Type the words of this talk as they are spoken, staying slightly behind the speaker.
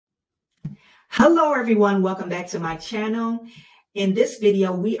Hello everyone, welcome back to my channel. In this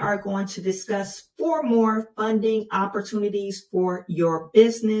video, we are going to discuss 4 more funding opportunities for your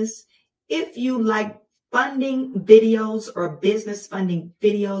business. If you like funding videos or business funding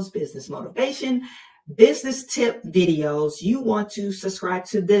videos, business motivation, business tip videos, you want to subscribe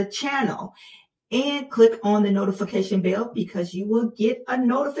to the channel and click on the notification bell because you will get a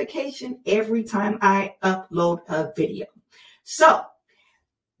notification every time I upload a video. So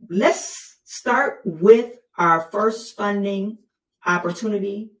let's start with our first funding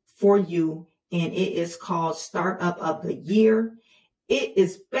opportunity for you, and it is called Startup of the Year. It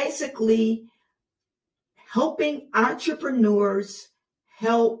is basically helping entrepreneurs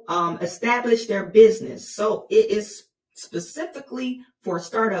help establish their business. So it is specifically for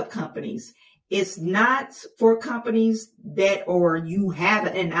startup companies. It's not for companies that, or you have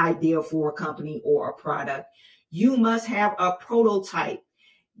an idea for a company or a product. You must have a prototype.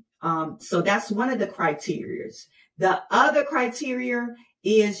 So that's one of the criteria. The other criteria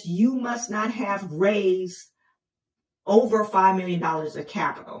is you must not have raised over $5 million of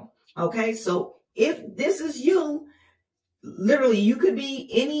capital. Okay, so if this is you, literally you could be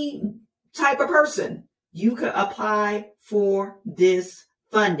any type of person. You could apply for this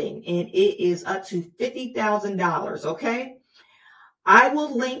funding, and it is up to $50,000. Okay, I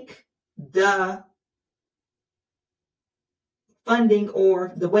will link the funding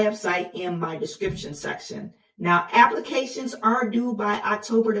or the website in my description section. Now, applications are due by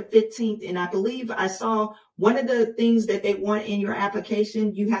October the 15th, and I believe I saw one of the things that they want in your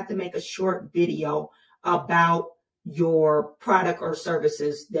application, you have to make a short video about your product or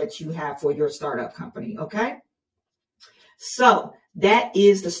services that you have for your startup company, okay? So that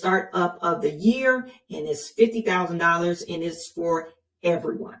is the Startup of the Year, and it's $50,000, and it's for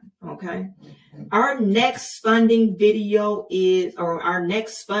everyone, okay? Our next funding video is, or our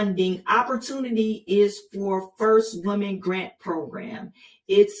next funding opportunity is for First Women Grant Program.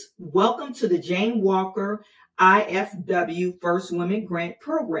 It's Welcome to the Jane Walker IFW First Women Grant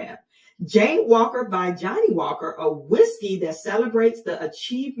Program. Jane Walker by Johnny Walker, a whiskey that celebrates the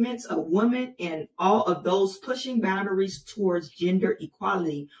achievements of women and all of those pushing boundaries towards gender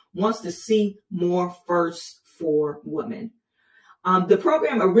equality, wants to see more firsts for women. The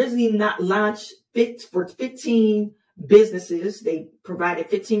program originally not launched for 15 businesses. They provided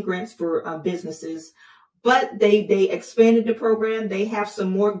 15 grants for businesses, but they expanded the program. They have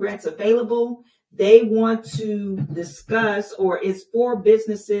some more grants available. They want to discuss, or it's for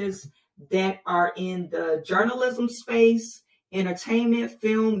businesses that are in the journalism space, entertainment,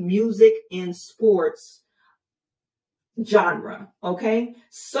 film, music, and sports genre. Okay,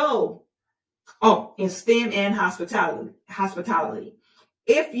 so in STEM and hospitality.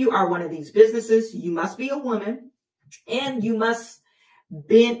 If you are one of these businesses, you must be a woman and you must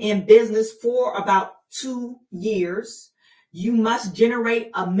been in business for about 2 years. You must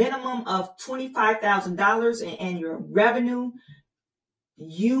generate a minimum of $25,000 in annual revenue.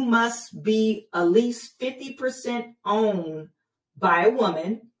 You must be at least 50% owned by a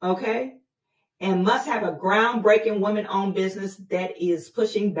woman, okay? And must have a groundbreaking women-owned business that is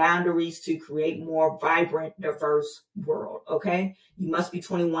pushing boundaries to create more vibrant, diverse world, okay? You must be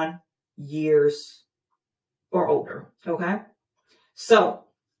 21 years or older, okay? So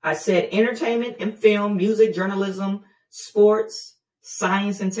I said entertainment and film, music, journalism, sports,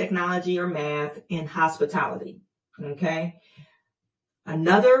 science and technology or math, and hospitality, okay?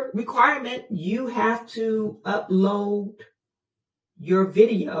 Another requirement, you have to upload your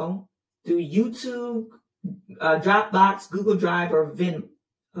video through YouTube, Dropbox, Google Drive, or Vimeo,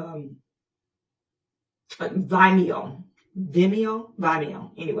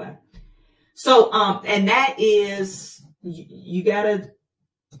 anyway. So, and that is, you gotta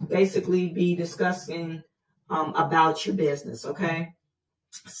basically be discussing, about your business, okay?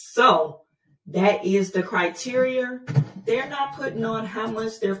 So that is the criteria. They're not putting on how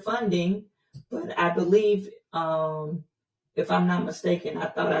much they're funding, but I believe, if I'm not mistaken, I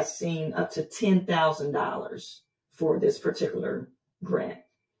thought I seen up to $10,000 for this particular grant.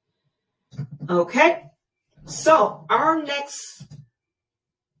 Okay, so our next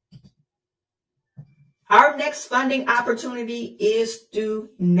funding opportunity is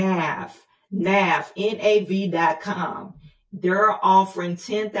through NAV.com. They're offering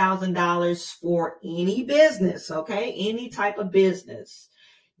 $10,000 for any business, okay? Any type of business.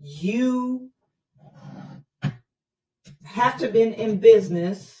 You have to been in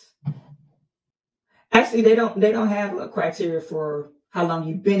business. Actually, they don't have a criteria for how long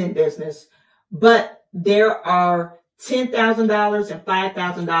you've been in business, but there are $10,000 and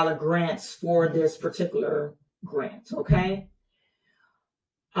 $5,000 grants for this particular grant, okay?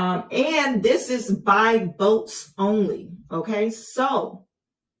 And this is by votes only. Okay, so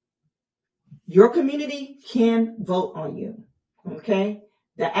your community can vote on you. Okay,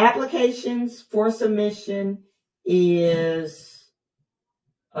 the applications for submission is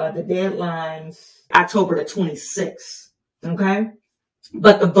the deadlines October the 26th. Okay,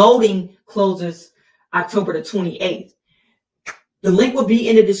 but the voting closes October the 28th. The link will be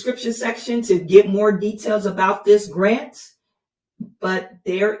in the description section to get more details about this grant. But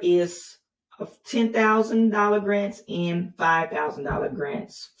there is $10,000 grants and $5,000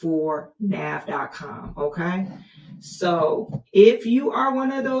 grants for nav.com. Okay. So if you are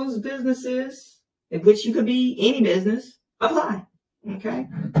one of those businesses, which you could be any business, apply. Okay.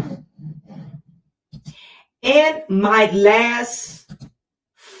 And my last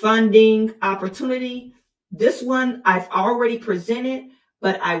funding opportunity, this one I've already presented,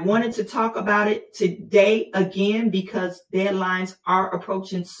 but I wanted to talk about it today again because deadlines are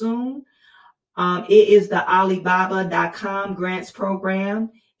approaching soon. It is the Alibaba.com grants program.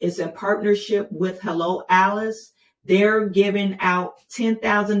 It's in partnership with Hello Alice. They're giving out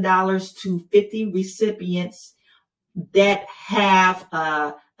 $10,000 to 50 recipients that have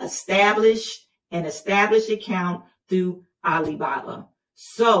established account through Alibaba.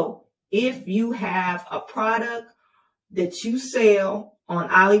 So if you have a product that you sell on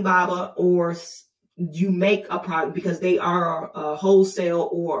Alibaba, or you make a product, because they are a wholesale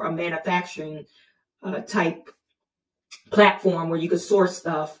or a manufacturing type platform where you can source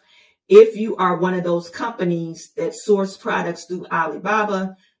stuff. If you are one of those companies that source products through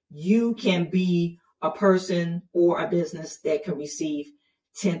Alibaba, you can be a person or a business that can receive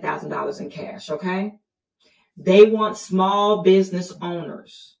 $10,000 in cash. Okay. They want small business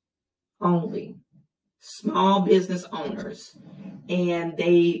owners only. Small business owners, and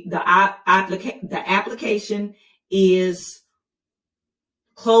the application is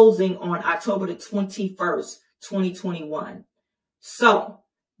closing on October the 21st, 2021. So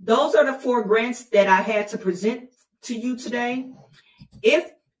those are the 4 grants that I had to present to you today.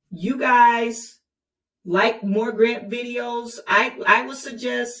 If you guys like more grant videos, I would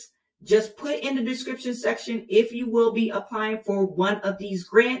suggest just put in the description section if you will be applying for one of these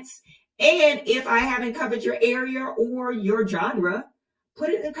grants. And if I haven't covered your area or your genre, put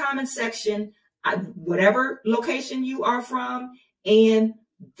it in the comment section, whatever location you are from and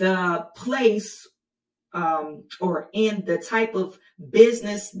the place or in the type of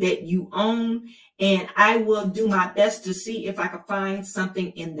business that you own. And I will do my best to see if I can find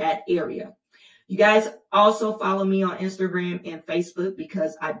something in that area. You guys also follow me on Instagram and Facebook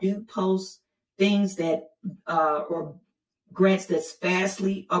because I do post things that or grants that's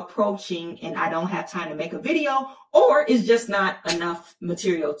fastly approaching and I don't have time to make a video, or it's just not enough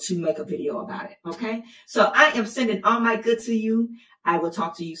material to make a video about it. Okay. So I am sending all my good to you. I will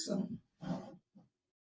talk to you soon.